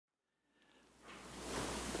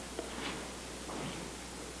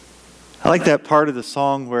like that part of the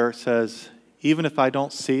song where it says, even if I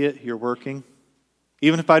don't see it, you're working.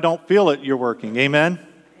 Even if I don't feel it, you're working. Amen?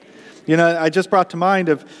 You know, I just brought to mind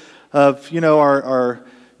of our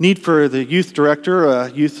need for the youth director, a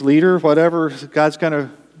youth leader, whatever God's going to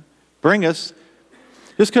bring us.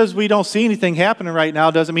 Just because we don't see anything happening right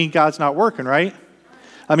now doesn't mean God's not working, right?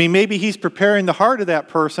 I mean, maybe He's preparing the heart of that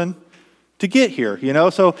person to get here, you know?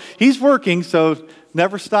 So He's working, so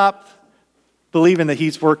never stop believing that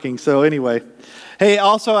He's working. So anyway. Hey,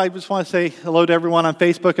 also, I just want to say hello to everyone on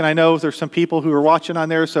Facebook, and I know there's some people who are watching on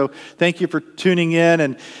there, so thank you for tuning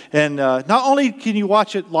in. And not only can you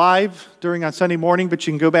watch it live on Sunday morning, but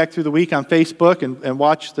you can go back through the week on Facebook and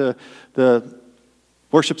watch the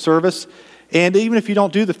worship service. And even if you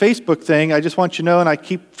don't do the Facebook thing, I just want you to know, and I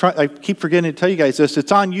keep forgetting to tell you guys this,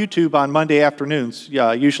 it's on YouTube on Monday afternoons,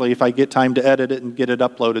 usually if I get time to edit it and get it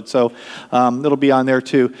uploaded. So it'll be on there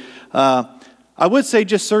too. I would say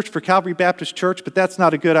just search for Calvary Baptist Church, but that's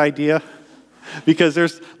not a good idea because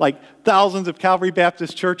there's like thousands of Calvary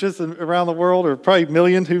Baptist churches around the world, or probably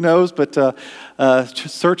millions, who knows, but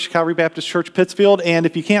search Calvary Baptist Church Pittsfield, and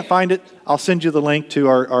if you can't find it, I'll send you the link to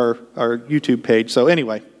our YouTube page. So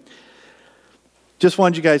anyway, just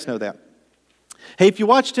wanted you guys to know that. Hey, if you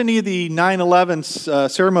watched any of the 9/11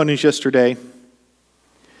 ceremonies yesterday,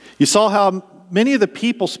 you saw how many of the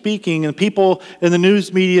people speaking and people in the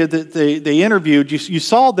news media that they interviewed, you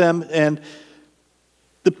saw them, and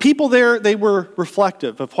the people there, they were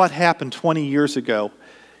reflective of what happened 20 years ago.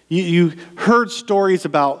 You heard stories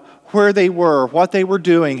about where they were, what they were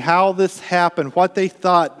doing, how this happened, what they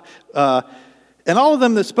thought. And all of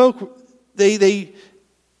them that spoke, that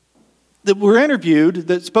were interviewed,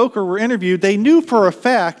 they knew for a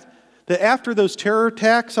fact that after those terror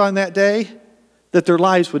attacks on that day, that their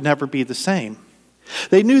lives would never be the same.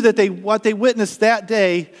 They knew that what they witnessed that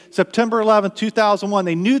day, September 11, 2001,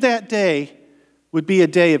 they knew that day would be a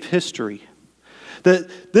day of history.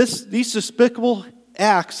 That these despicable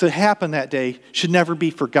acts that happened that day should never be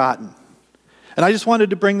forgotten. And I just wanted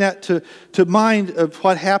to bring that to mind of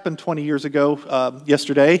what happened 20 years ago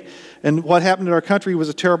yesterday, and what happened in our country was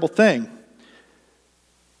a terrible thing.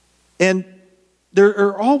 And there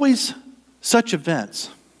are always such events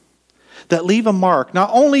that leave a mark, not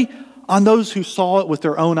only on those who saw it with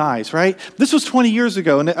their own eyes, right? This was 20 years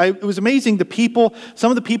ago, and it was amazing.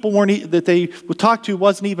 Some of the people that they would talk to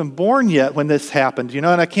wasn't even born yet when this happened, you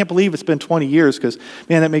know, and I can't believe it's been 20 years because,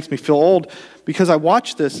 man, that makes me feel old because I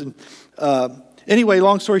watched this. And anyway,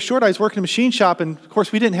 long story short, I was working in a machine shop, and of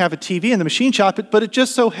course we didn't have a TV in the machine shop, but it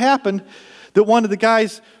just so happened that one of the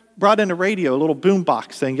guys brought in a radio, a little boom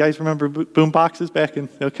box thing. You guys remember boom boxes back in,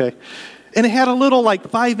 okay. And it had a little like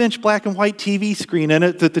 5-inch black and white TV screen in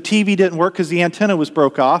it that the TV didn't work because the antenna was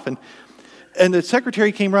broke off. And the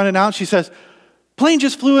secretary came running out and she says, plane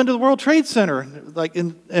just flew into the World Trade Center.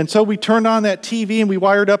 And so we turned on that TV and we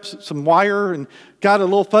wired up some wire and got a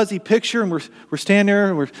little fuzzy picture, and we're standing there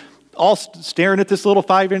and we're all staring at this little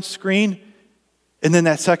 5-inch screen. And then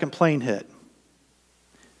that second plane hit.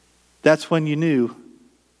 That's when you knew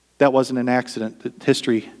that wasn't an accident, that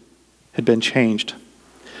history had been changed.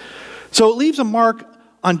 So it leaves a mark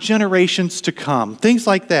on generations to come, things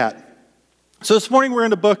like that. So this morning we're in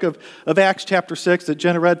the book of Acts chapter 6 that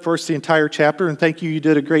Jenna read for us the entire chapter, and thank you, you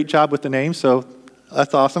did a great job with the name, so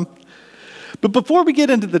that's awesome. But before we get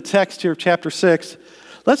into the text here of chapter 6,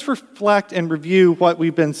 let's reflect and review what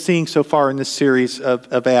we've been seeing so far in this series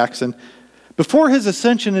of Acts. And before his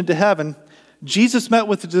ascension into heaven, Jesus met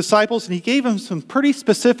with the disciples and he gave them some pretty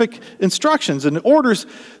specific instructions and orders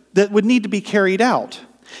that would need to be carried out.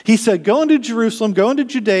 He said, go into Jerusalem, go into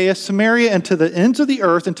Judea, Samaria, and to the ends of the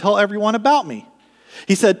earth and tell everyone about me.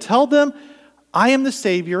 He said, tell them I am the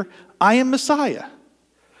Savior, I am Messiah,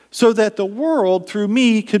 so that the world through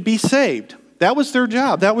me could be saved. That was their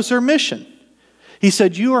job. That was their mission. He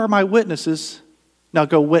said, you are my witnesses. Now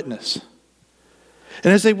go witness.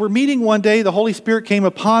 And as they were meeting one day, the Holy Spirit came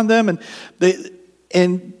upon them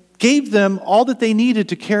and gave them all that they needed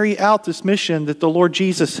to carry out this mission that the Lord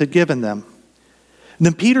Jesus had given them. And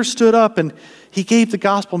then Peter stood up and he gave the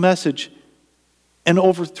gospel message, and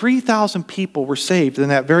over 3,000 people were saved in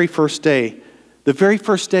that very first day, the very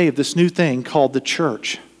first day of this new thing called the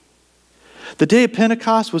church. The day of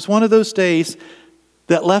Pentecost was one of those days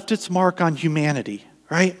that left its mark on humanity,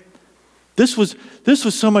 right? This was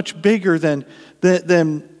so much bigger than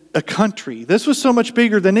a country. This was so much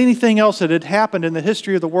bigger than anything else that had happened in the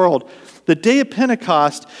history of the world. The day of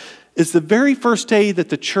Pentecost is the very first day that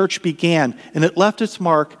the church began, and it left its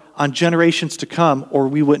mark on generations to come, or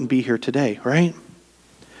we wouldn't be here today, right?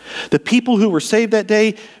 The people who were saved that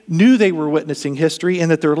day knew they were witnessing history and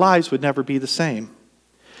that their lives would never be the same.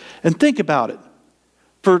 And think about it.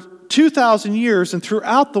 For 2,000 years and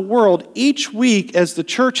throughout the world, each week as the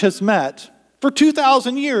church has met, for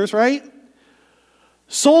 2,000 years, right?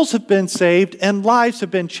 Souls have been saved and lives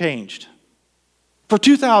have been changed. For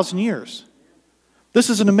 2,000 years. This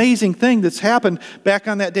is an amazing thing that's happened back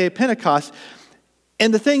on that day of Pentecost.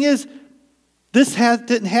 And the thing is, this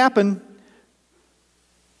didn't happen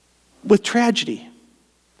with tragedy.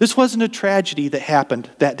 This wasn't a tragedy that happened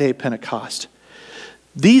that day of Pentecost.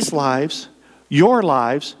 These lives, your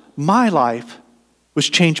lives, my life, was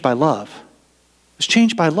changed by love. It was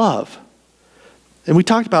changed by love. And we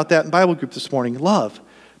talked about that in Bible group this morning, love.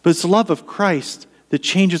 But it's the love of Christ that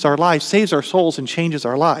changes our lives, saves our souls, and changes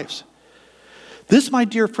our lives. This, my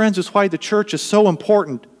dear friends, is why the church is so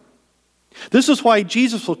important. This is why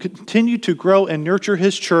Jesus will continue to grow and nurture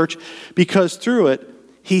his church, because through it,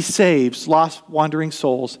 he saves lost, wandering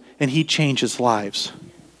souls, and he changes lives.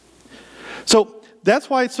 So that's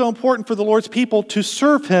why it's so important for the Lord's people to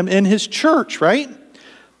serve him in his church, right?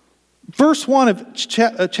 Verse 1 of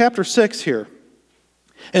chapter 6 here.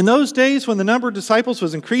 In those days when the number of disciples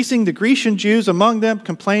was increasing, the Grecian Jews among them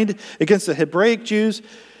complained against the Hebraic Jews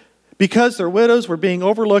because their widows were being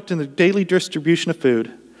overlooked in the daily distribution of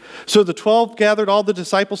food. So the 12 gathered all the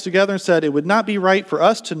disciples together and said, it would not be right for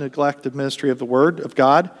us to neglect the ministry of the word of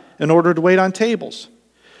God in order to wait on tables.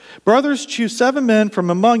 Brothers, choose 7 men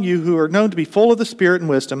from among you who are known to be full of the Spirit and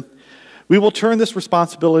wisdom. We will turn this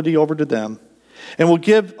responsibility over to them, and will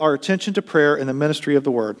give our attention to prayer and the ministry of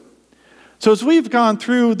the word. So as we've gone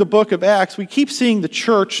through the book of Acts, we keep seeing the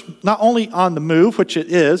church not only on the move, which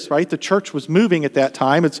it is, right? The church was moving at that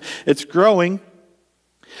time. It's growing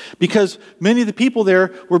because many of the people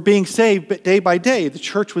there were being saved day by day.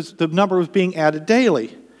 The number was being added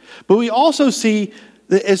daily. But we also see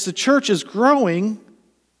that as the church is growing,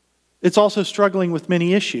 it's also struggling with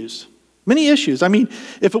many issues. Many issues. I mean,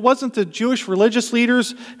 if it wasn't the Jewish religious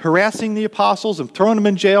leaders harassing the apostles and throwing them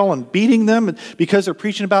in jail and beating them because they're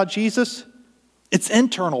preaching about Jesus, it's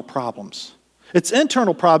internal problems. It's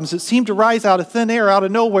internal problems that seem to rise out of thin air, out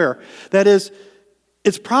of nowhere. That is,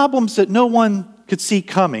 it's problems that no one could see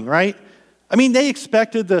coming, right? I mean, they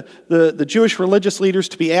expected the Jewish religious leaders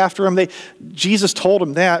to be after them. Jesus told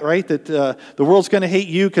them that, right? That the world's going to hate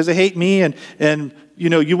you because they hate me, and you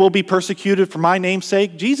know, you will be persecuted for my name's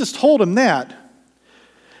sake. Jesus told them that.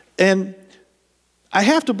 And I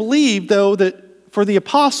have to believe, though, that for the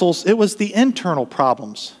apostles, it was the internal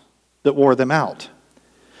problems that wore them out.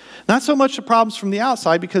 Not so much the problems from the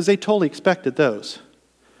outside, because they totally expected those.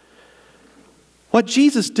 What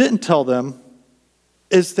Jesus didn't tell them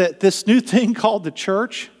is that this new thing called the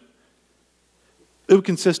church, it would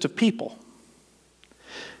consist of people.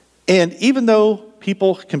 And even though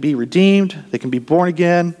people can be redeemed, they can be born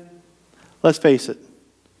again, let's face it,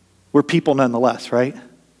 we're people nonetheless, right?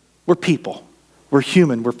 We're people. We're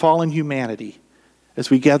human. We're fallen humanity as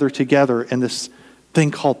we gather together in this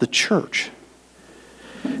thing called the church.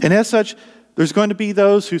 And as such, there's going to be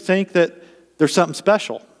those who think that there's something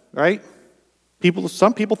special, right?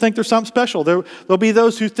 Some people think there's something special. There'll be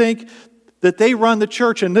those who think that they run the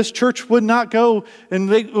church and this church would not go and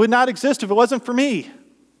they would not exist if it wasn't for me.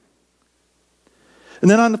 And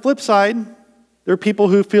then on the flip side, there are people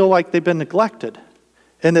who feel like they've been neglected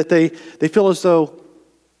and that they feel as though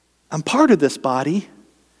I'm part of this body,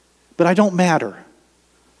 but I don't matter.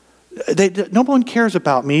 No one cares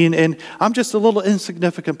about me, and I'm just a little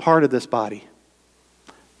insignificant part of this body.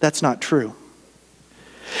 That's not true.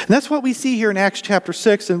 And that's what we see here in Acts chapter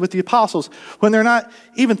 6 and with the apostles, when they're not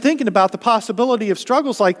even thinking about the possibility of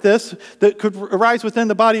struggles like this that could arise within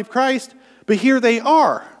the body of Christ, but here they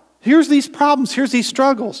are. Here's these problems, here's these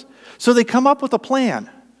struggles. So they come up with a plan,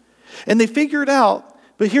 and they figure it out,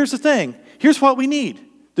 but here's the thing. Here's what we need.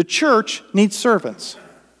 The church needs servants.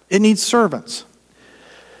 It needs servants.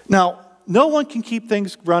 Now, no one can keep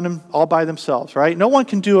things running all by themselves, right? No one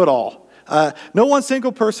can do it all. No one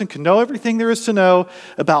single person can know everything there is to know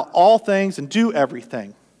about all things and do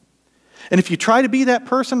everything. And if you try to be that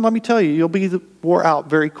person, let me tell you, you'll be wore out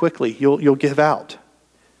very quickly. You'll give out.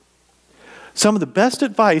 Some of the best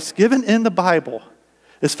advice given in the Bible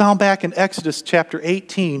is found back in Exodus chapter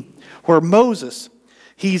 18, where Moses,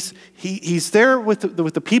 he's there with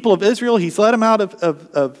the people of Israel. He's led them out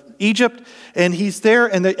of Egypt, and he's there,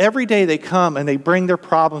 and every day they come and they bring their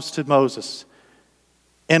problems to Moses.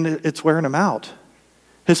 And it's wearing him out.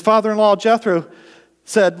 His father-in-law, Jethro,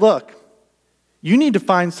 said, look, you need to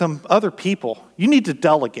find some other people. You need to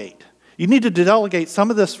delegate. You need to delegate some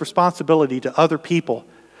of this responsibility to other people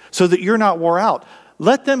so that you're not wore out.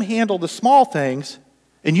 Let them handle the small things,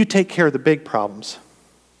 and you take care of the big problems.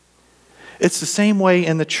 It's the same way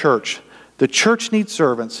in the church. The church needs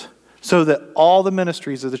servants so that all the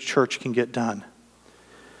ministries of the church can get done.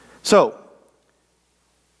 So,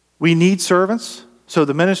 we need servants so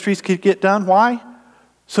the ministries can get done. Why?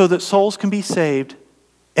 So that souls can be saved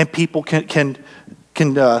and people can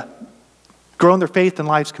grow in their faith and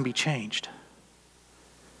lives can be changed.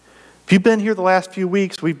 If you've been here the last few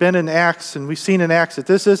weeks, we've been in Acts, and we've seen in Acts that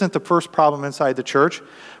this isn't the first problem inside the church.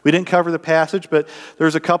 We didn't cover the passage, but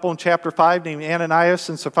there's a couple in chapter 5 named Ananias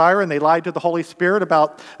and Sapphira, and they lied to the Holy Spirit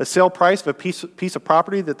about a sale price of a piece of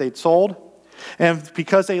property that they'd sold. And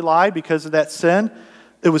because they lied, because of that sin,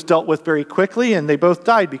 it was dealt with very quickly, and they both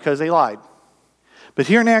died because they lied. But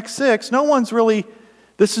here in Acts 6,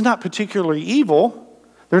 this is not particularly evil.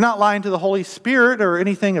 They're not lying to the Holy Spirit or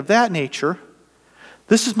anything of that nature.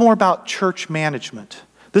 This is more about church management.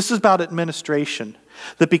 This is about administration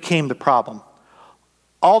that became the problem.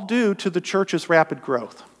 All due to the church's rapid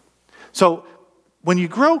growth. So when you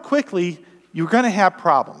grow quickly, you're going to have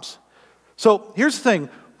problems. So here's the thing.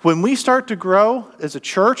 When we start to grow as a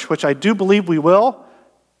church, which I do believe we will,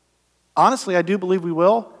 honestly, I do believe we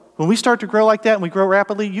will, when we start to grow like that and we grow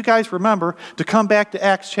rapidly, you guys remember to come back to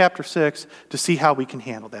Acts chapter 6 to see how we can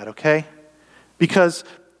handle that, okay? Because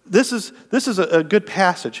this is a good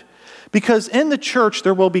passage. Because in the church,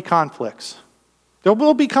 there will be conflicts. There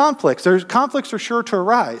will be conflicts. Conflicts are sure to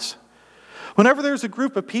arise. Whenever there's a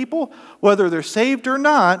group of people, whether they're saved or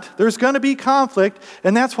not, there's going to be conflict,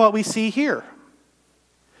 and that's what we see here.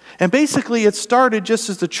 And basically, it started just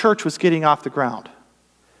as the church was getting off the ground.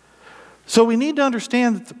 So we need to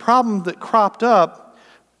understand that the problem that cropped up,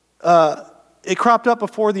 it cropped up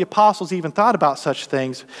before the apostles even thought about such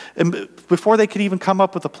things, and before they could even come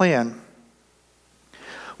up with a plan.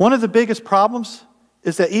 One of the biggest problems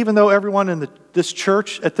is that even though everyone in this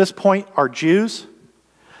church at this point are Jews,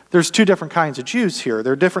 there's two different kinds of Jews here.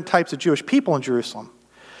 There are different types of Jewish people in Jerusalem.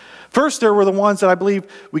 First, there were the ones that I believe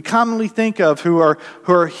we commonly think of who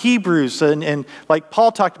are Hebrews, and like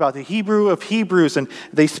Paul talked about, the Hebrew of Hebrews, and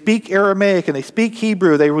they speak Aramaic and they speak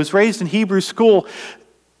Hebrew. They was raised in Hebrew school.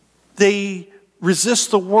 They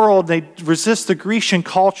resist the world. They resist the Grecian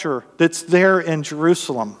culture that's there in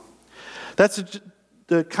Jerusalem. That's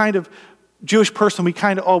the kind of Jewish person we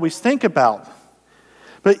kind of always think about.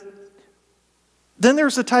 But then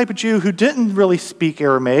there's the type of Jew who didn't really speak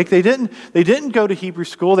Aramaic. They didn't go to Hebrew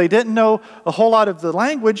school. They didn't know a whole lot of the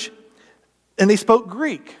language, and they spoke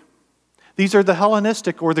Greek. These are the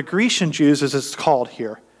Hellenistic or the Grecian Jews, as it's called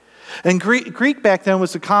here. And Greek back then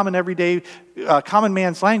was the common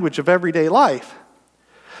man's language of everyday life.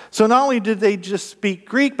 So not only did they just speak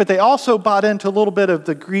Greek, but they also bought into a little bit of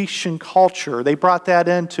the Grecian culture. They brought that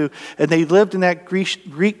into, and they lived in that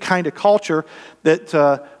Greek kind of culture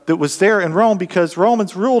that was there in Rome, because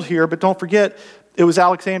Romans ruled here. But don't forget, it was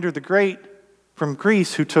Alexander the Great from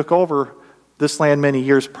Greece who took over this land many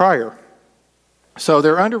years prior. So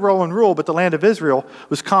they're under Roman rule, but the land of Israel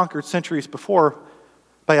was conquered centuries before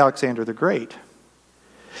by Alexander the Great.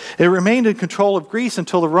 It remained in control of Greece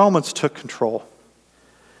until the Romans took control.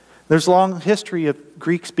 There's a long history of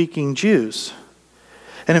Greek-speaking Jews.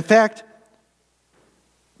 And in fact,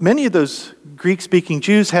 many of those Greek-speaking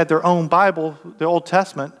Jews had their own Bible, the Old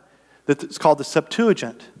Testament, that's called the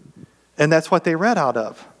Septuagint. And that's what they read out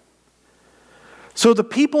of. So the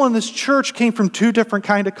people in this church came from two different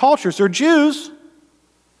kind of cultures. They're Jews,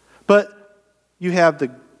 but you have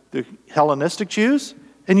the Hellenistic Jews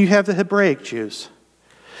and you have the Hebraic Jews.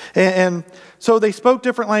 And so they spoke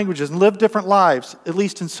different languages and lived different lives, at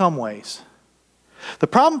least in some ways. The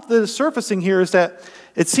problem that is surfacing here is that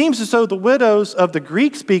it seems as though the widows of the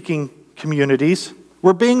Greek-speaking communities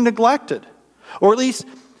were being neglected. Or at least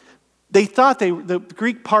they thought the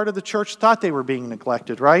Greek part of the church thought they were being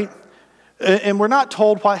neglected, right? And we're not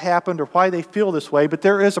told what happened or why they feel this way, but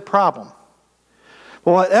there is a problem.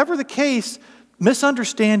 Well, whatever the case,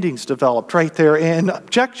 misunderstandings developed right there and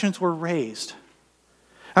objections were raised.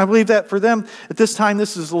 I believe that for them, at this time,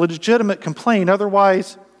 this is a legitimate complaint.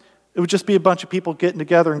 Otherwise, it would just be a bunch of people getting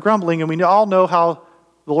together and grumbling. And we all know how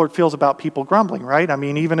the Lord feels about people grumbling, right? I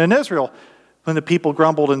mean, even in Israel, when the people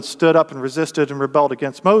grumbled and stood up and resisted and rebelled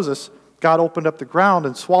against Moses, God opened up the ground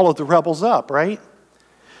and swallowed the rebels up, right?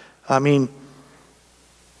 I mean,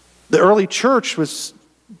 the early church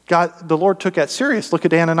the Lord took that serious. Look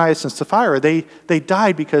at Ananias and Sapphira. They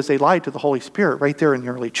died because they lied to the Holy Spirit right there in the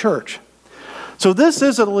early church. So this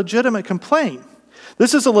is a legitimate complaint.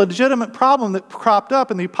 This is a legitimate problem that cropped up,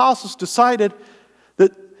 and the apostles decided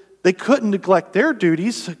that they couldn't neglect their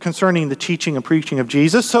duties concerning the teaching and preaching of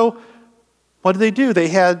Jesus. So what did? They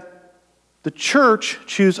had the church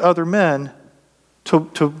choose other men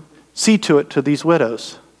to see to it to these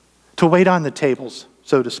widows, to wait on the tables,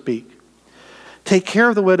 so to speak. take care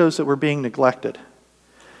of the widows that were being neglected.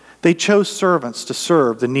 They chose servants to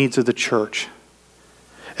serve the needs of the church.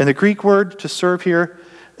 And the Greek word to serve here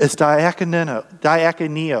is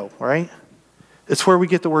diakoneo, right? It's where we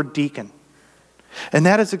get the word deacon. And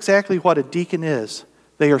that is exactly what a deacon is.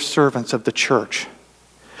 They are servants of the church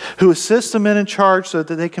who assist the men in charge so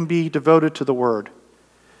that they can be devoted to the word.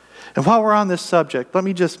 And while we're on this subject, let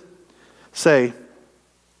me just say,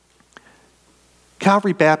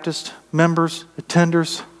 Calvary Baptist members,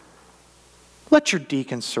 attenders, let your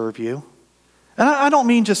deacons serve you. And I don't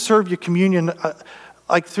mean just serve your communion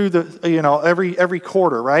like through the, every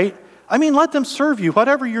quarter, right? I mean, let them serve you,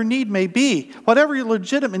 whatever your need may be, whatever your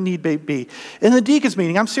legitimate need may be. In the deacons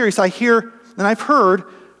meeting, I'm serious, I hear and I've heard,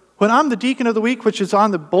 when I'm the deacon of the week, which is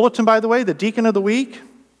on the bulletin, by the way, the deacon of the week,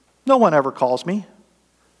 no one ever calls me.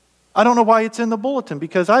 I don't know why it's in the bulletin,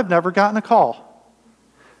 because I've never gotten a call.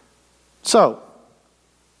 So,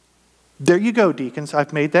 there you go, deacons.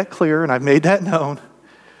 I've made that clear and I've made that known,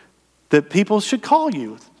 that people should call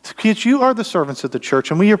you, because you are the servants of the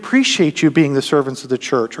church, and we appreciate you being the servants of the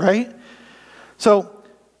church, right? So,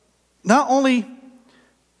 not only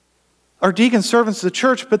are deacons servants of the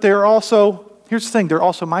church, but they are also, here's the thing, they're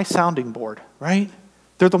also my sounding board, right?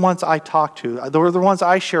 They're the ones I talk to. They're the ones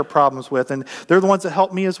I share problems with, and they're the ones that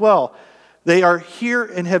help me as well. They are here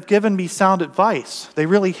and have given me sound advice. They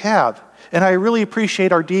really have. And I really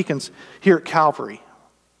appreciate our deacons here at Calvary.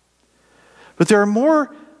 But there are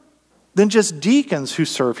more than just deacons who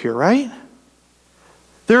serve here, right?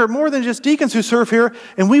 There are more than just deacons who serve here,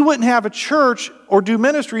 and we wouldn't have a church or do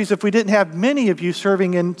ministries if we didn't have many of you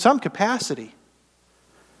serving in some capacity.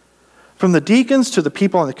 From the deacons to the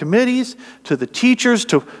people on the committees, to the teachers,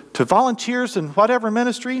 to volunteers in whatever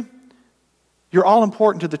ministry, you're all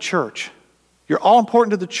important to the church. You're all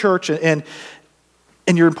important to the church, and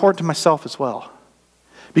you're important to myself as well.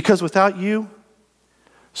 Because without you,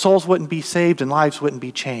 souls wouldn't be saved and lives wouldn't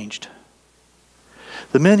be changed.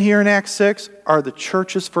 The men here in Acts 6 are the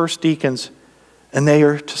church's first deacons, and they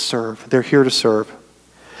are to serve. They're here to serve.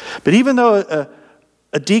 But even though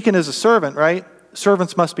a deacon is a servant, right?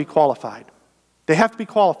 Servants must be qualified. They have to be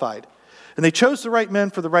qualified. And they chose the right men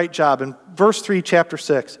for the right job. In verse 3, chapter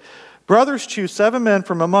 6, brothers, choose 7 men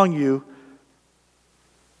from among you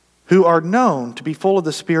who are known to be full of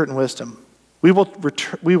the Spirit and wisdom. We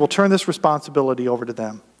will turn this responsibility over to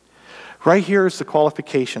them. Right here is the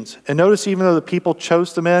qualifications. And notice, even though the people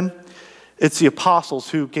chose the men, it's the apostles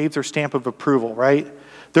who gave their stamp of approval, right?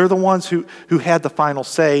 They're the ones who had the final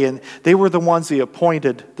say, and they were the ones that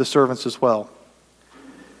appointed the servants as well.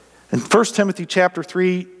 In 1 Timothy chapter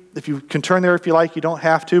 3, if you can turn there if you like, you don't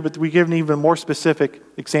have to, but we give an even more specific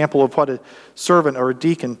example of what a servant or a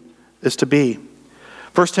deacon is to be.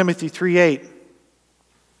 1 Timothy 3:8.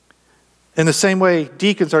 In the same way,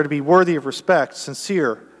 deacons are to be worthy of respect,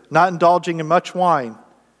 sincere, not indulging in much wine,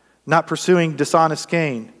 not pursuing dishonest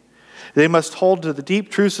gain. They must hold to the deep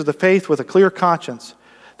truths of the faith with a clear conscience.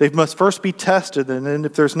 They must first be tested, and then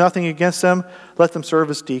if there's nothing against them, let them serve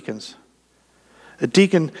as deacons. A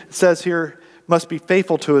deacon, it says here, must be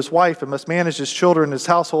faithful to his wife and must manage his children and his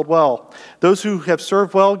household well. Those who have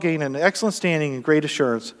served well gain an excellent standing and great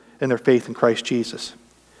assurance in their faith in Christ Jesus.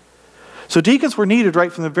 So deacons were needed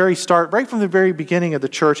right from the very start, right from the very beginning of the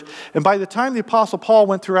church. And by the time the Apostle Paul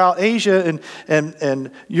went throughout Asia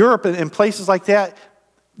and Europe and places like that,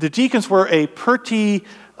 the deacons were a pretty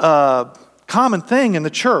common thing in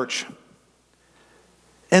the church.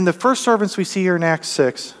 And the first servants we see here in Acts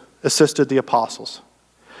 6 assisted the apostles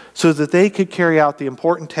so that they could carry out the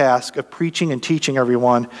important task of preaching and teaching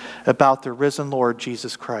everyone about the risen Lord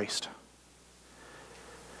Jesus Christ.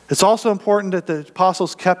 It's also important that the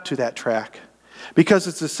apostles kept to that track, because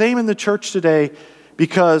it's the same in the church today,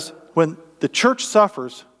 because when the church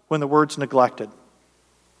suffers when the word's neglected.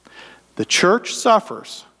 The church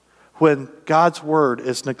suffers when God's word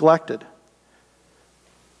is neglected.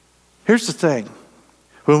 Here's the thing.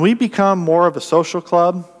 When we become more of a social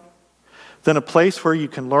club than a place where you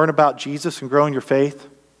can learn about Jesus and grow in your faith,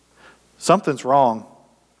 something's wrong,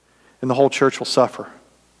 and the whole church will suffer.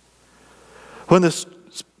 When the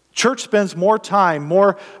church spends more time,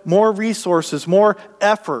 more resources, more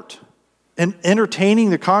effort in entertaining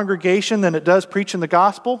the congregation than it does preaching the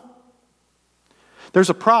gospel, there's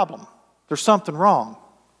a problem. There's something wrong,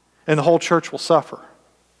 and the whole church will suffer.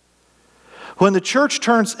 When the church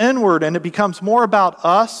turns inward and it becomes more about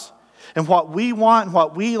us and what we want and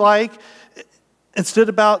what we like, instead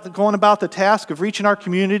of going about the task of reaching our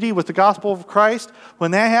community with the gospel of Christ,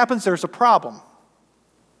 when that happens, there's a problem,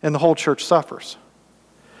 and the whole church suffers.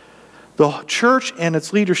 The church and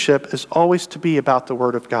its leadership is always to be about the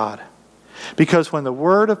Word of God. Because when the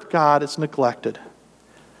Word of God is neglected,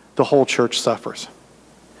 the whole church suffers.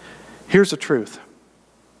 Here's the truth.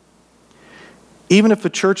 Even if the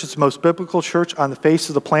church is the most biblical church on the face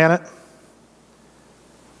of the planet,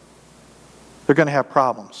 they're going to have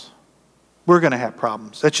problems. We're going to have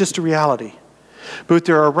problems. That's just a reality. But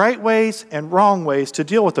there are right ways and wrong ways to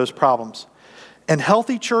deal with those problems. And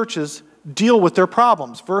healthy churches deal with their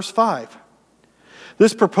problems. Verse 5.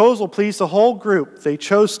 This proposal pleased the whole group. They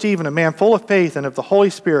chose Stephen, a man full of faith and of the Holy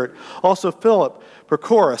Spirit, also Philip,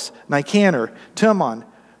 Prochorus, Nicanor, Timon,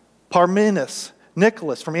 Parmenas,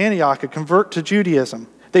 Nicholas from Antioch, a convert to Judaism.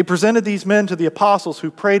 They presented these men to the apostles, who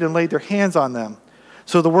prayed and laid their hands on them.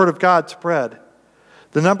 So the word of God spread.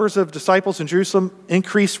 The numbers of disciples in Jerusalem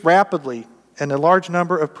increased rapidly, and a large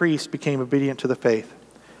number of priests became obedient to the faith.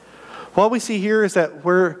 What we see here is that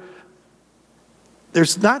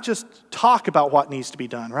there's not just talk about what needs to be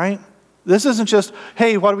done, right? This isn't just,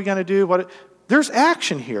 hey, what are we going to do? There's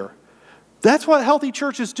action here. That's what healthy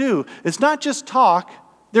churches do. It's not just talk,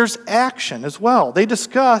 there's action as well. They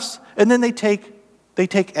discuss, and then they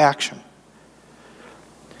take action.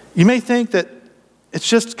 You may think that it's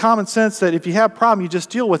just common sense that if you have a problem, you just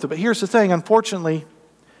deal with it. But here's the thing, unfortunately,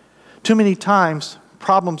 too many times,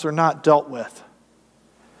 problems are not dealt with.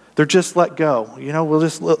 They're just let go. We'll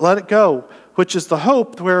just let it go, which is the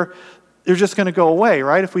hope where they're just going to go away,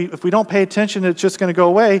 right? If we don't pay attention, it's just going to go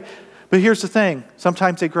away. But here's the thing.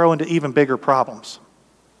 Sometimes they grow into even bigger problems.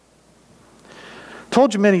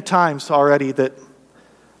 Told you many times already that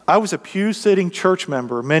I was a pew-sitting church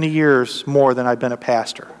member many years more than I've been a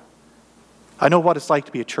pastor. I know what it's like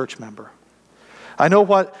to be a church member. I know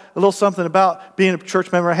a little something about being a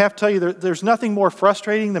church member. I have to tell you, there's nothing more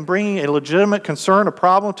frustrating than bringing a legitimate concern, a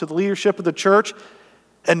problem to the leadership of the church,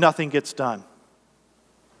 and nothing gets done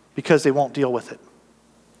because they won't deal with it.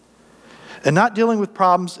 And not dealing with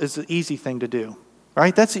problems is the easy thing to do,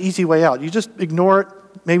 right? That's the easy way out. You just ignore it.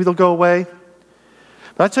 Maybe they'll go away.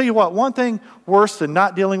 But I tell you what, one thing worse than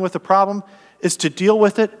not dealing with a problem is to deal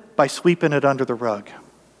with it by sweeping it under the rug.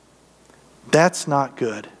 That's not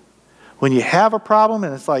good. When you have a problem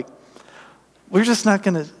and it's like, we're just not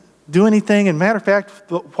going to do anything. And matter of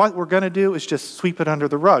fact, what we're going to do is just sweep it under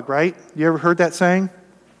the rug, right? You ever heard that saying?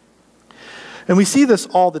 And we see this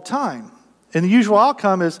all the time. And the usual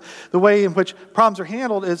outcome is the way in which problems are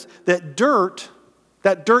handled is that dirt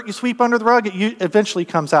you sweep under the rug, it eventually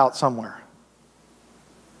comes out somewhere.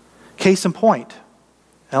 Case in point,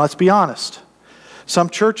 and let's be honest, some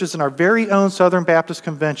churches in our very own Southern Baptist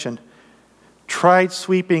Convention tried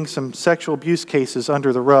sweeping some sexual abuse cases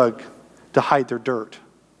under the rug to hide their dirt.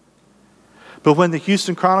 But when the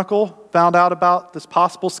Houston Chronicle found out about this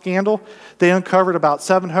possible scandal, they uncovered about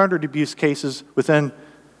 700 abuse cases within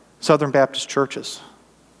Southern Baptist churches.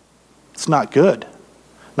 It's not good.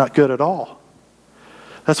 Not good at all.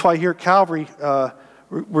 That's why here at Calvary,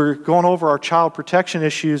 we're going over our child protection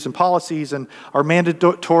issues and policies and our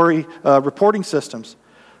mandatory reporting systems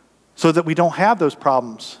so that we don't have those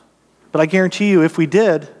problems. But I guarantee you, if we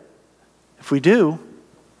do,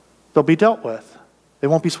 they'll be dealt with. They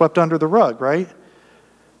won't be swept under the rug, right?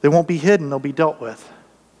 They won't be hidden, they'll be dealt with.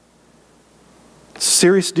 It's a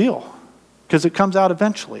serious deal because it comes out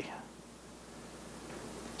eventually.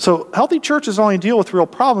 So healthy churches only deal with real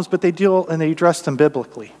problems, but they deal and they address them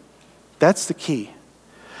biblically. That's the key.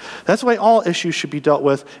 That's the way all issues should be dealt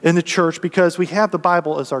with in the church because we have the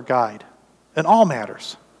Bible as our guide in all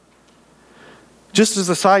matters. Just as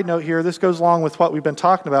a side note here, this goes along with what we've been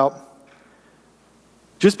talking about.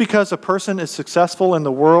 Just because a person is successful in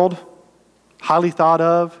the world, highly thought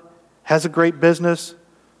of, has a great business,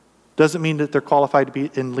 doesn't mean that they're qualified to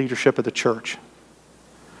be in leadership of the church.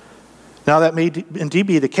 Now, that may indeed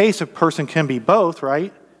be the case. A person can be both,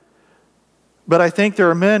 right? But I think there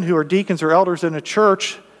are men who are deacons or elders in a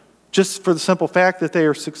church just for the simple fact that they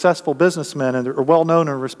are successful businessmen and are well known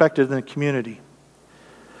and respected in the community.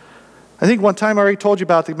 I think one time I already told you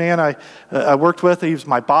about the man I worked with. He was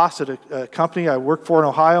my boss at a company I worked for in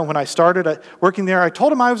Ohio. And when I started working there, I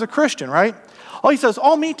told him I was a Christian, right? Oh, he says,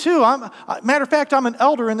 oh, me too. Matter of fact, I'm an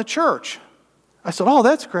elder in the church. I said, oh,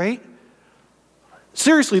 that's great.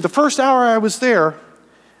 Seriously, the first hour I was there,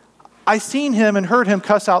 I seen him and heard him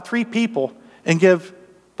cuss out 3 people and give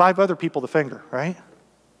 5 other people the finger, right?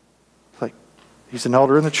 It's like, he's an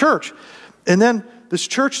elder in the church. And then this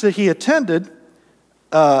church that he attended,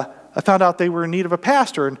 I found out they were in need of a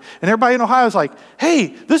pastor. And everybody in Ohio was like, hey,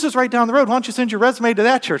 this is right down the road. Why don't you send your resume to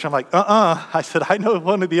that church? I'm like, I said, I know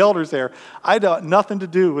one of the elders there. I got nothing to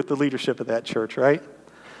do with the leadership of that church, right?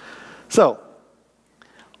 So,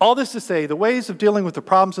 all this to say, the ways of dealing with the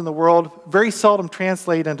problems in the world very seldom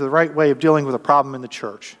translate into the right way of dealing with a problem in the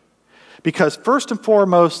church. Because first and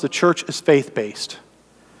foremost, the church is faith-based.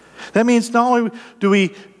 That means not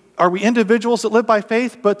only are we individuals that live by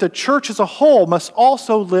faith, but the church as a whole must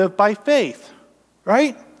also live by faith,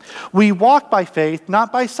 right? We walk by faith,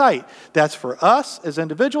 not by sight. That's for us as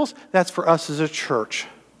individuals. That's for us as a church,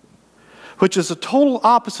 which is a total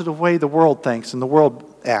opposite of the way the world thinks and the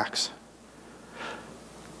world acts.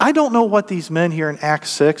 I don't know what these men here in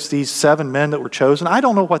Acts 6, these 7 men that were chosen, I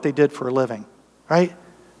don't know what they did for a living, right?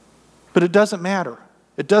 But it doesn't matter.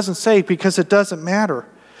 It doesn't say because it doesn't matter.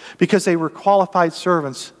 Because they were qualified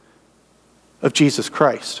servants of Jesus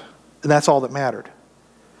Christ. And that's all that mattered.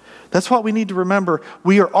 That's what we need to remember.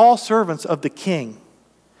 We are all servants of the King.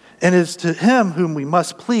 And it is to him whom we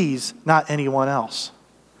must please, not anyone else.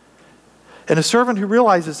 And a servant who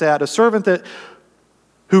realizes that, a servant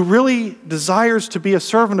who really desires to be a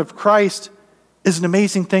servant of Christ, is an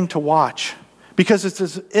amazing thing to watch. Because it's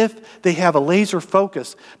as if they have a laser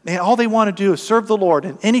focus. And all they want to do is serve the Lord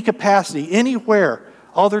in any capacity, anywhere.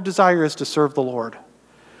 All their desire is to serve the Lord.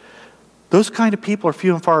 Those kind of people are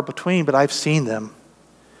few and far between, but I've seen them.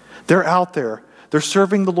 They're out there. They're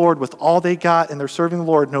serving the Lord with all they got, and they're serving the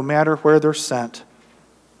Lord no matter where they're sent.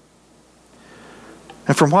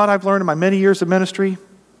 And from what I've learned in my many years of ministry,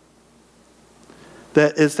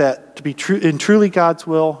 that to be true in truly God's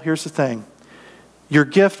will, here's the thing. Your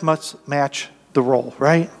gift must match the role,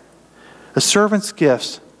 right? A servant's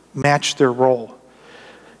gifts match their role.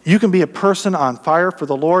 You can be a person on fire for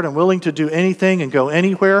the Lord and willing to do anything and go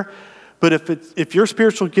anywhere, but if your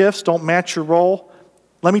spiritual gifts don't match your role,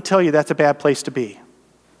 let me tell you, that's a bad place to be.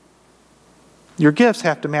 Your gifts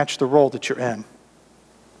have to match the role that you're in.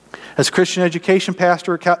 As Christian education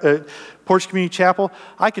pastor at Porch Community Chapel,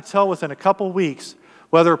 I could tell within a couple of weeks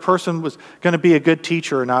whether a person was going to be a good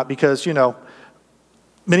teacher or not because,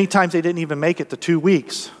 many times they didn't even make it to 2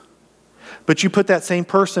 weeks. But you put that same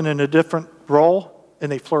person in a different role,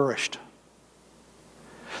 and they flourished.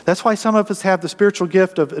 That's why some of us have the spiritual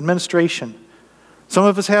gift of administration. Some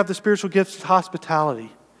of us have the spiritual gift of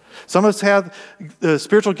hospitality. Some of us have the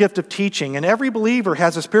spiritual gift of teaching. And every believer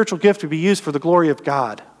has a spiritual gift to be used for the glory of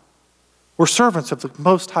God. We're servants of the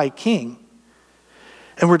Most High King.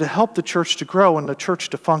 And we're to help the church to grow and the church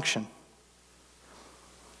to function.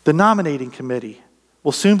 The nominating committee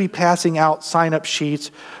will soon be passing out sign-up sheets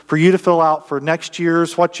for you to fill out for next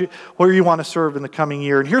year's, where you want to serve in the coming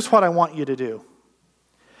year. And here's what I want you to do.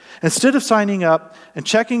 Instead of signing up and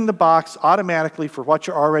checking the box automatically for what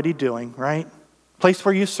you're already doing, right? Place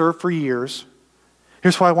where you served for years,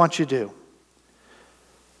 here's what I want you to do.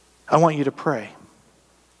 I want you to pray.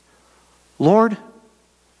 Lord,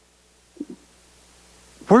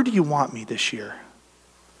 where do you want me this year?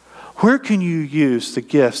 Where can you use the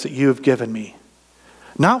gifts that you have given me?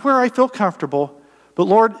 Not where I feel comfortable, but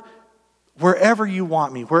Lord, wherever you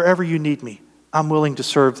want me, wherever you need me, I'm willing to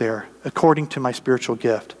serve there according to my spiritual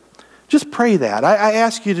gift. Just pray that. I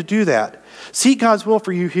ask you to do that. Seek God's will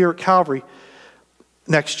for you here at Calvary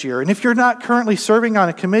next year. And if you're not currently serving on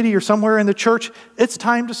a committee or somewhere in the church, it's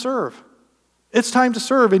time to serve. It's time to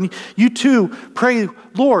serve. And you too pray,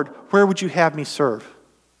 Lord, where would you have me serve?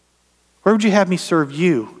 Where would you have me serve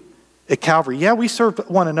you? At Calvary, yeah, we serve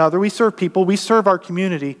one another, we serve people, we serve our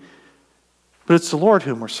community, but it's the Lord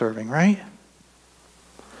whom we're serving, right?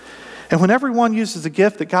 And when everyone uses the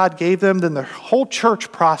gift that God gave them, then the whole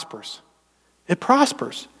church prospers. It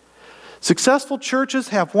prospers. Successful churches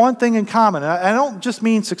have one thing in common. And I don't just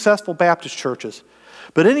mean successful Baptist churches,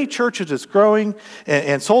 but any church that is growing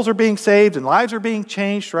and souls are being saved and lives are being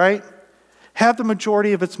changed, right? Have the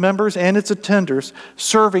majority of its members and its attenders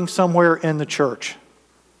serving somewhere in the church.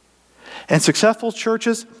 And successful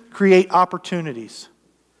churches create opportunities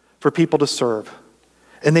for people to serve.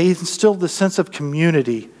 And they instill the sense of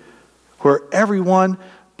community where everyone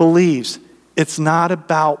believes it's not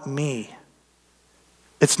about me.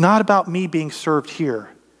 It's not about me being served here.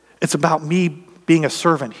 It's about me being a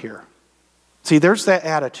servant here. See, there's that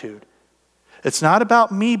attitude. It's not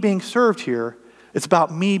about me being served here. It's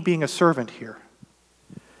about me being a servant here.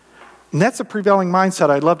 And that's a prevailing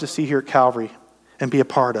mindset I'd love to see here at Calvary and be a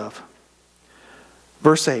part of.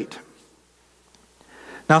 Verse 8.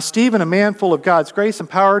 Now Stephen, a man full of God's grace and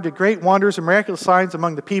power, did great wonders and miraculous signs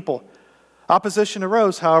among the people. Opposition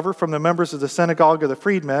arose, however, from the members of the synagogue of the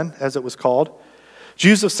freedmen, as it was called,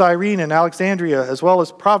 Jews of Cyrene and Alexandria, as well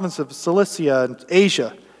as province of Cilicia and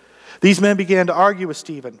Asia. These men began to argue with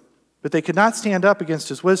Stephen, but they could not stand up against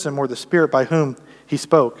his wisdom or the Spirit by whom he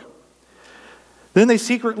spoke. Then they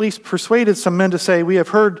secretly persuaded some men to say, "We have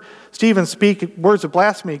heard Stephen speak words of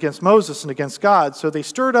blasphemy against Moses and against God." So they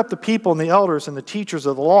stirred up the people and the elders and the teachers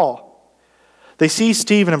of the law. They seized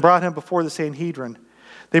Stephen and brought him before the Sanhedrin.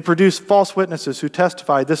 They produced false witnesses who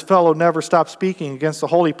testified, "This fellow never stopped speaking against the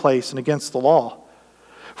holy place and against the law.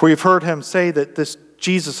 For we've heard him say that this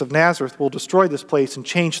Jesus of Nazareth will destroy this place and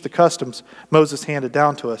change the customs Moses handed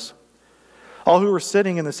down to us." All who were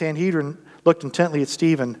sitting in the Sanhedrin looked intently at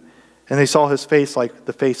Stephen, and they saw his face like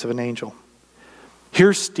the face of an angel.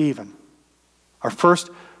 Here's Stephen, our first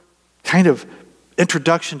kind of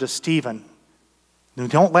introduction to Stephen. We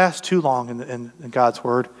don't last too long in God's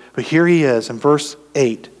Word, but here he is in verse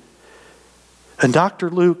 8. And Dr.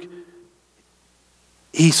 Luke,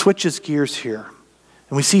 he switches gears here,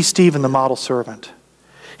 and we see Stephen, the model servant.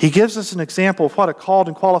 He gives us an example of what a called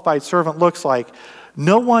and qualified servant looks like.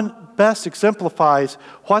 No one best exemplifies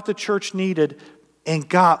what the church needed and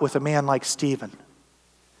got with a man like Stephen.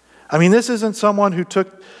 I mean, this isn't someone who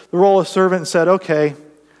took the role of servant and said, "Okay,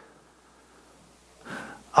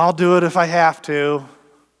 I'll do it if I have to.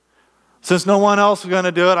 Since no one else is going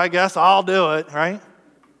to do it, I guess I'll do it," right?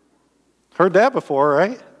 Heard that before,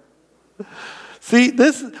 right? See,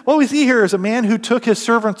 what we see here is a man who took his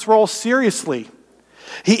servant's role seriously.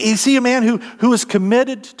 You see a man who was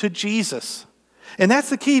committed to Jesus. And that's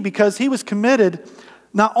the key, because he was committed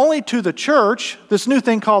not only to the church, this new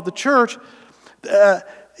thing called the church,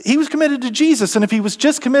 he was committed to Jesus. And if he was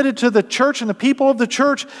just committed to the church and the people of the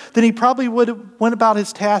church, then he probably would have went about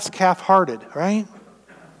his task half-hearted, right?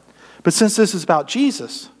 But since this is about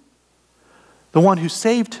Jesus, the one who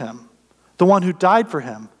saved him, the one who died for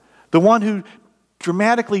him, the one who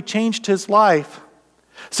dramatically changed his life,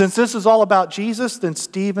 since this is all about Jesus, then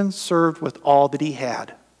Stephen served with all that he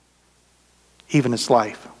had, even his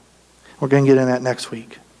life. We're going to get into that next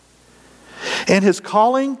week. And his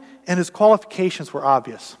calling and his qualifications were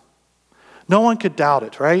obvious. No one could doubt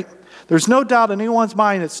it, right? There's no doubt in anyone's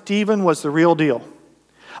mind that Stephen was the real deal.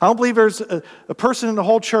 I don't believe there's a person in the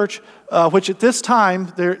whole church, which at this time,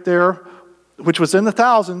 which was in the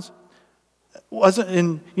thousands,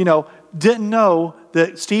 didn't know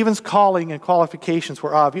that Stephen's calling and qualifications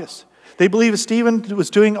were obvious. They believed Stephen was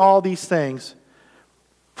doing all these things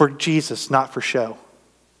for Jesus, not for show.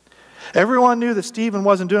 Everyone knew that Stephen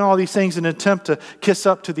wasn't doing all these things in an attempt to kiss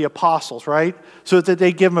up to the apostles, right? So that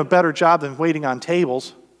they'd give him a better job than waiting on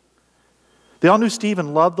tables. They all knew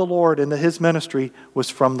Stephen loved the Lord and that his ministry was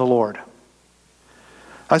from the Lord.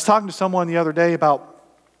 I was talking to someone the other day about,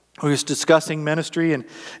 we was discussing ministry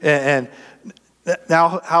and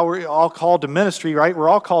now how we're all called to ministry, right? We're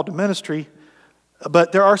all called to ministry.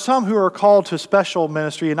 But there are some who are called to special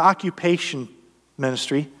ministry, an occupation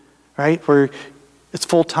ministry, right? Where it's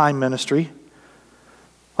full-time ministry,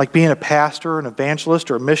 like being a pastor, an evangelist,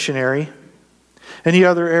 or a missionary. Any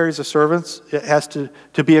other areas of servants, it has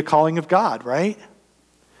to be a calling of God, right?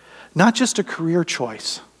 Not just a career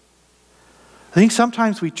choice. I think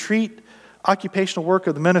sometimes we treat occupational work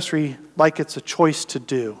of the ministry like it's a choice to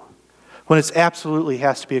do, when it absolutely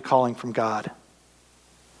has to be a calling from God.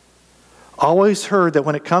 Always heard that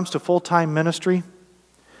when it comes to full-time ministry,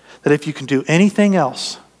 that if you can do anything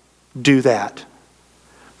else, do that.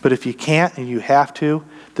 But if you can't and you have to,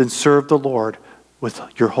 then serve the Lord with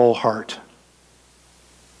your whole heart.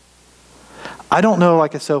 I don't know,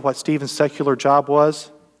 like I said, what Stephen's secular job was,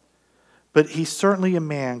 but he's certainly a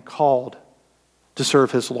man called to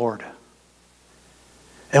serve his Lord.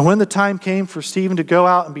 And when the time came for Stephen to go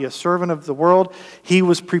out and be a servant of the world, he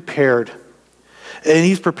was prepared. And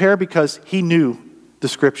he's prepared because he knew the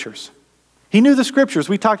Scriptures. He knew the Scriptures.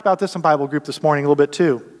 We talked about this in Bible group this morning a little bit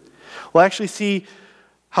too. We'll actually see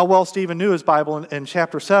how well Stephen knew his Bible in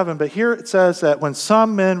chapter 7, but here it says that when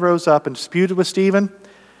some men rose up and disputed with Stephen,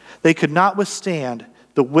 they could not withstand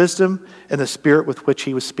the wisdom and the spirit with which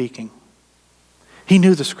he was speaking. He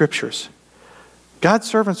knew the Scriptures. God's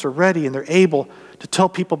servants are ready and they're able to tell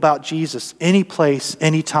people about Jesus any place,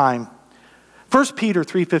 any time. 1 Peter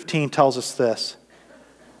 3:15 tells us this.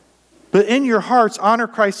 But in your hearts honor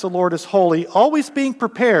Christ the Lord as holy, always being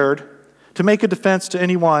prepared to make a defense to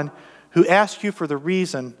anyone who asks you for the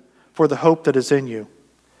reason for the hope that is in you.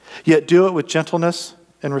 Yet do it with gentleness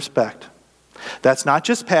and respect. That's not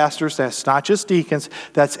just pastors, that's not just deacons,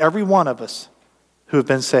 that's every one of us who have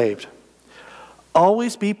been saved.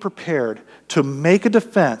 Always be prepared to make a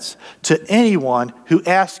defense to anyone who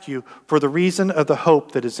asks you for the reason of the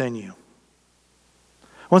hope that is in you.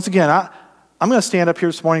 Once again, I'm going to stand up here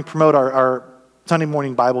this morning and promote our Sunday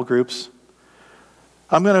morning Bible groups.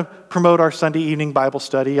 I'm going to promote our Sunday evening Bible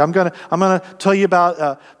study. I'm going to tell you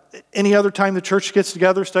about any other time the church gets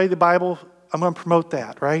together, study the Bible. I'm going to promote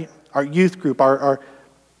that, right? Our youth group, our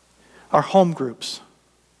home groups.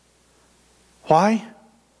 Why?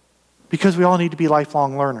 Because we all need to be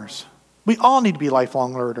lifelong learners. We all need to be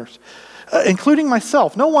lifelong learners, including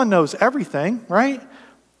myself. No one knows everything, right?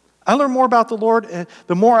 I learn more about the Lord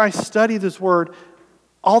the more I study this word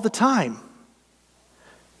all the time.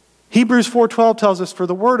 Hebrews 4:12 tells us, "For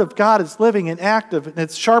the word of God is living and active, and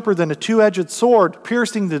it's sharper than a two-edged sword,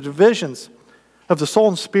 piercing the divisions of the soul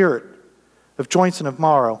and spirit, of joints and of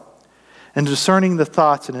marrow, and discerning the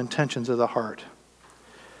thoughts and intentions of the heart."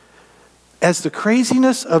 As the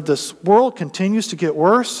craziness of this world continues to get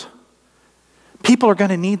worse, people are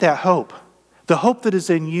going to need that hope, the hope that is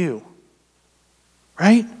in you,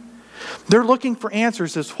 right? They're looking for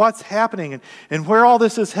answers as to what's happening and where all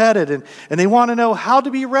this is headed, and they want to know how to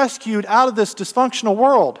be rescued out of this dysfunctional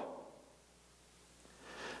world.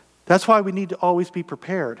 That's why we need to always be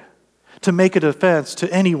prepared to make a defense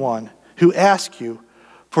to anyone who asks you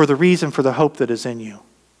for the reason for the hope that is in you.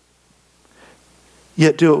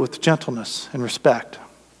 Yet do it with gentleness and respect.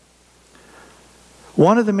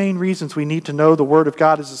 One of the main reasons we need to know the Word of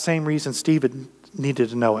God is the same reason Stephen needed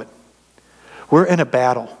to know it. We're in a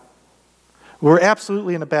battle. We're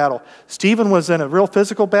absolutely in a battle. Stephen was in a real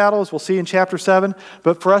physical battle, as we'll see in chapter 7,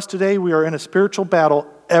 but for us today, we are in a spiritual battle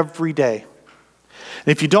every day.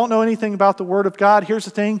 And if you don't know anything about the Word of God, here's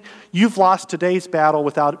the thing: you've lost today's battle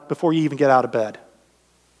before you even get out of bed.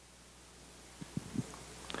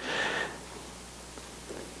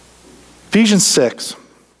 Ephesians 6.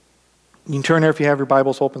 You can turn there if you have your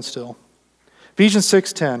Bibles open still. Ephesians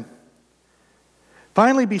 6:10.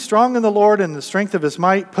 "Finally, be strong in the Lord and the strength of his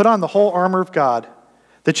might. Put on the whole armor of God,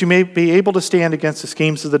 that you may be able to stand against the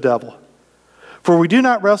schemes of the devil. For we do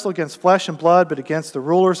not wrestle against flesh and blood, but against the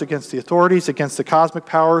rulers, against the authorities, against the cosmic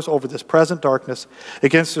powers over this present darkness,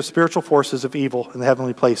 against the spiritual forces of evil in the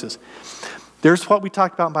heavenly places." There's what we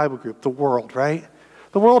talked about in Bible group, the world, right?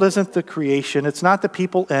 The world isn't the creation. It's not the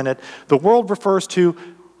people in it. The world refers to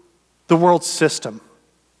the world system.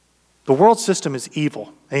 The world system is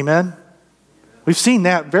evil. Amen? We've seen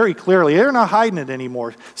that very clearly. They're not hiding it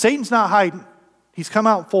anymore. Satan's not hiding. He's come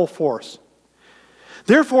out in full force.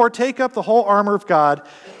 "Therefore, take up the whole armor of God,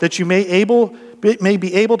 that you may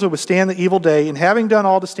be able to withstand the evil day, and having done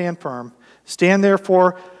all to stand firm. Stand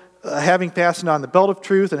therefore, having fastened on the belt of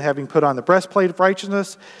truth, and having put on the breastplate of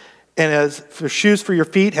righteousness, and as for shoes for your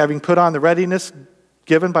feet, having put on the readiness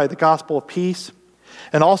given by the gospel of peace.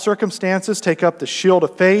 In all circumstances, take up the shield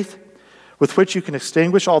of faith, with which you can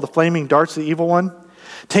extinguish all the flaming darts of the evil one.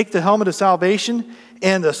 Take the helmet of salvation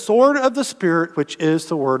and the sword of the Spirit, which is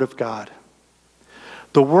the Word of God."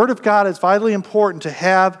 The Word of God is vitally important to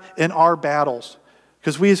have in our battles,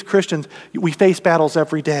 because we as Christians, we face battles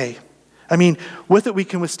every day. I mean, with it we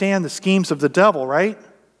can withstand the schemes of the devil, right?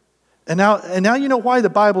 And now you know why the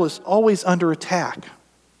Bible is always under attack.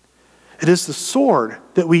 It is the sword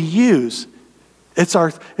that we use. It's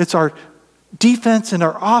our defense and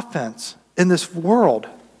our offense in this world.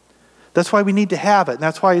 That's why we need to have it, and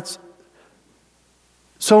that's why it's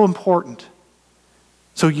so important.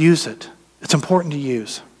 So use it. It's important to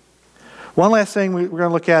use. One last thing we're going to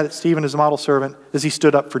look at Stephen as a model servant is he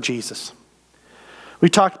stood up for Jesus. We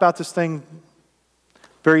talked about this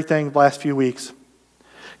very thing the last few weeks.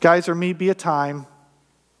 Guys, there may be a time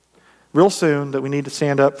real soon that we need to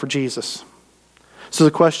stand up for Jesus. So the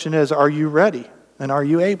question is, are you ready and are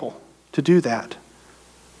you able to do that?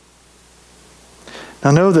 Now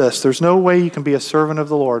know this, there's no way you can be a servant of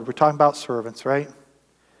the Lord. We're talking about servants, right?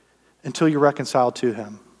 Until you're reconciled to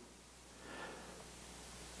him.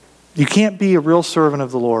 You can't be a real servant of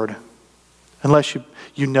the Lord unless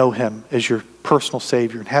you know him as your personal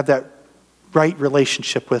Savior and have that right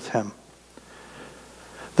relationship with him.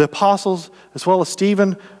 The apostles, as well as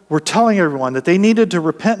Stephen, were telling everyone that they needed to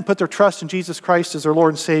repent and put their trust in Jesus Christ as their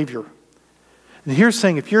Lord and Savior. And here's the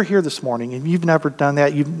thing, if you're here this morning and you've never done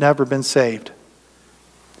that, you've never been saved,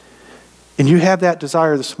 and you have that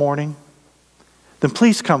desire this morning, then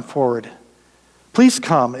please come forward. Please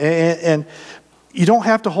come. And you don't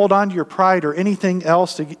have to hold on to your pride or anything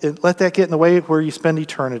else to let that get in the way of where you spend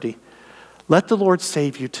eternity. Let the Lord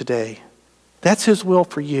save you today. That's his will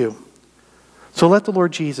for you. So let the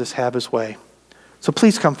Lord Jesus have his way. So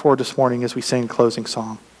please come forward this morning as we sing a closing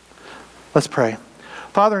song. Let's pray.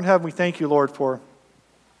 Father in heaven, we thank you, Lord, for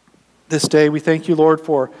this day. We thank you, Lord,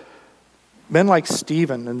 for men like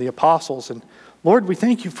Stephen and the apostles. And Lord, we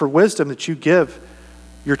thank you for wisdom that you give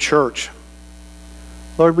your church.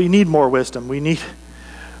 Lord, we need more wisdom. We need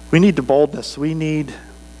the boldness. We need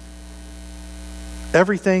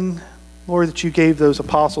everything, Lord, that you gave those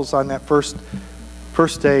apostles on that first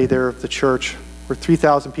day there of the church, where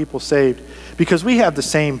 3,000 people saved, because we have the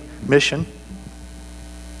same mission.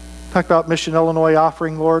 Talk about Mission Illinois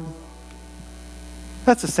offering, Lord.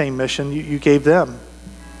 That's the same mission you gave them.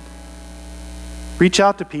 Reach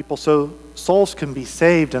out to people so souls can be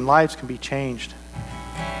saved and lives can be changed.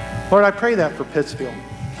 Lord, I pray that for Pittsfield.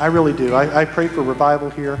 I really do. I pray for revival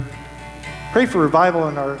here. Pray for revival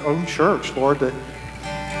in our own church, Lord, that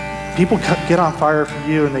people get on fire for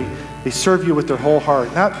you and they serve you with their whole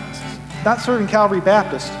heart. Not serving Calvary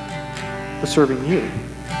Baptist, but serving you.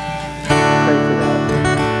 Pray for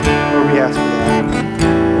that. Lord, we ask for that.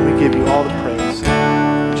 And we give you all the praise.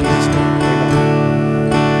 In Jesus' name, amen.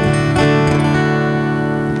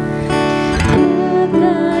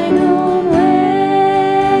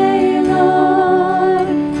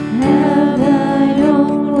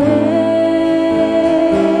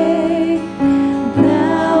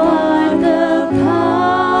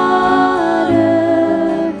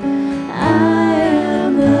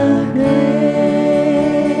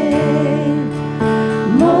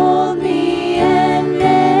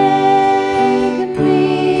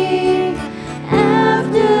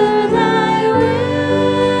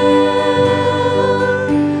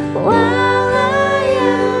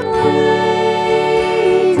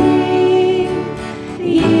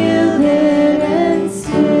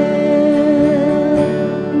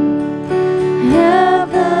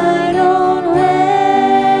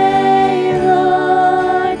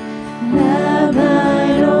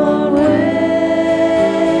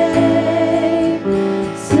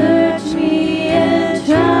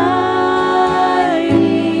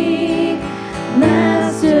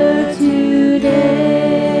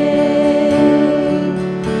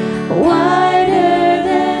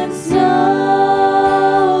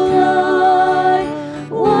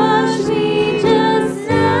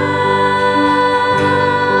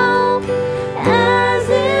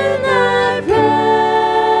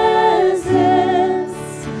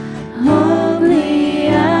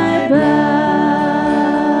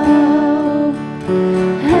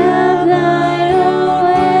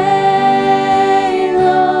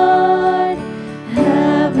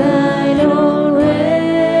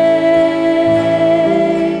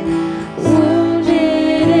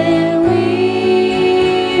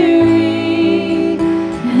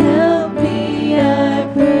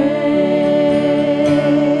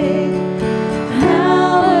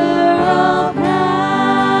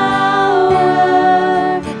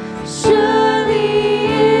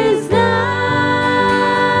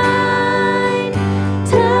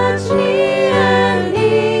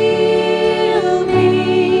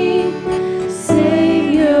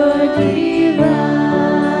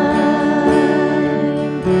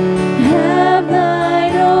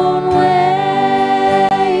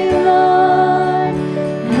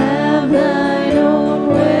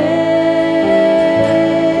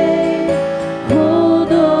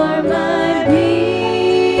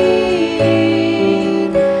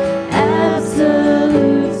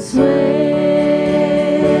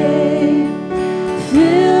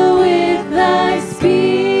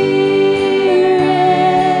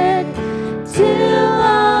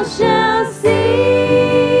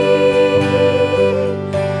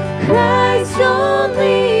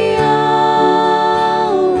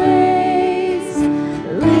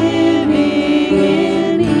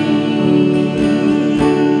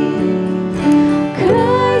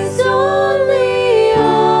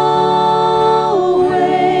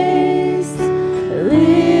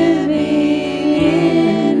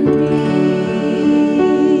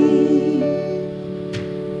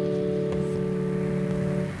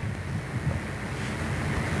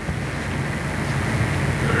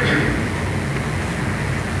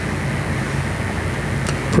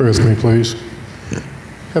 Pray with me, please.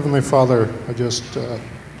 Heavenly Father, I just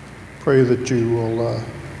pray that you will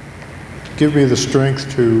give me the strength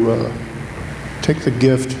to take the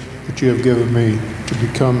gift that you have given me to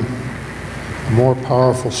become a more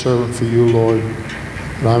powerful servant for you, Lord,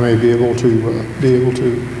 that I may be able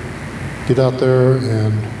to get out there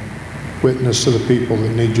and witness to the people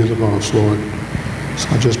that need you the most, Lord. So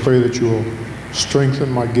I just pray that you will strengthen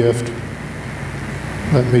my gift.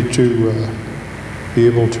 Let me to be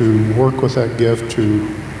able to work with that gift to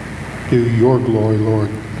do your glory, Lord.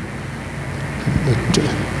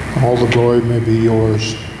 That all the glory may be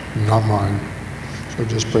yours, not mine. So I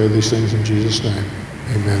just pray these things in Jesus' name.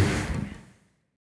 Amen.